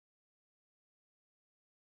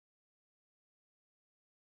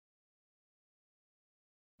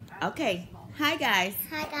Okay. Hi guys.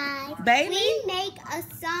 Hi guys. Bailey? We make a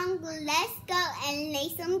song, let's go and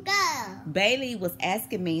make some dough. Bailey was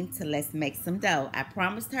asking me to let's make some dough. I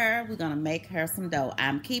promised her we're going to make her some dough.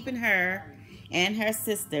 I'm keeping her and her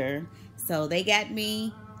sister. So they got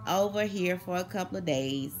me over here for a couple of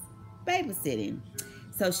days babysitting.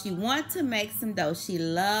 So she wants to make some dough. She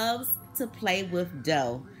loves to play with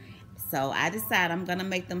dough. So I decided I'm going to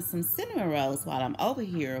make them some cinnamon rolls while I'm over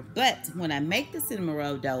here. But when I make the cinnamon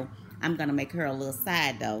roll dough, I'm going to make her a little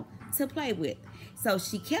side dough to play with. So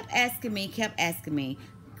she kept asking me,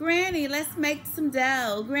 Granny, let's make some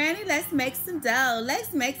dough. Granny, let's make some dough.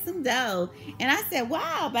 Let's make some dough. And I said,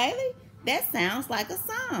 wow, Bailey, that sounds like a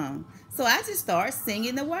song. So I just started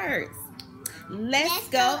singing the words. Let's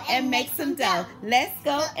go and make some dough. Let's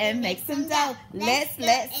go and make some dough. Let's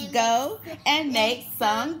go and make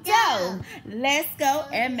some dough. Let's go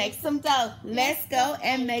and make some dough. Let's go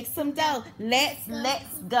and make some dough. Let's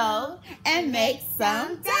go and make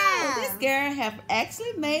some dough. This girl have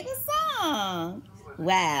actually made a song.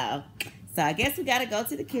 Wow. So I guess we got to go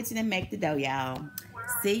to the kitchen and make the dough, y'all.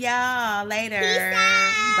 See y'all later. Peace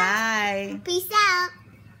out. Bye. Peace out.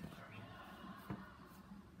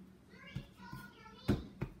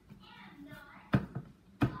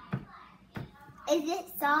 Is it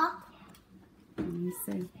soft? Let me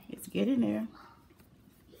see. Let's get in there.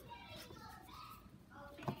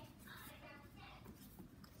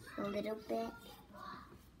 A little bit.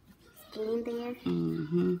 Get in there.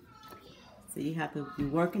 So you have to be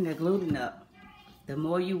working the gluten up. The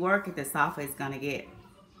more you work it, the softer it's gonna get.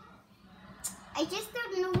 I just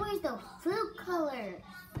don't know where's the fruit colors.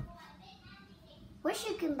 Wish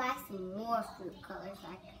you can buy some more fruit colors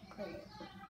I can put it.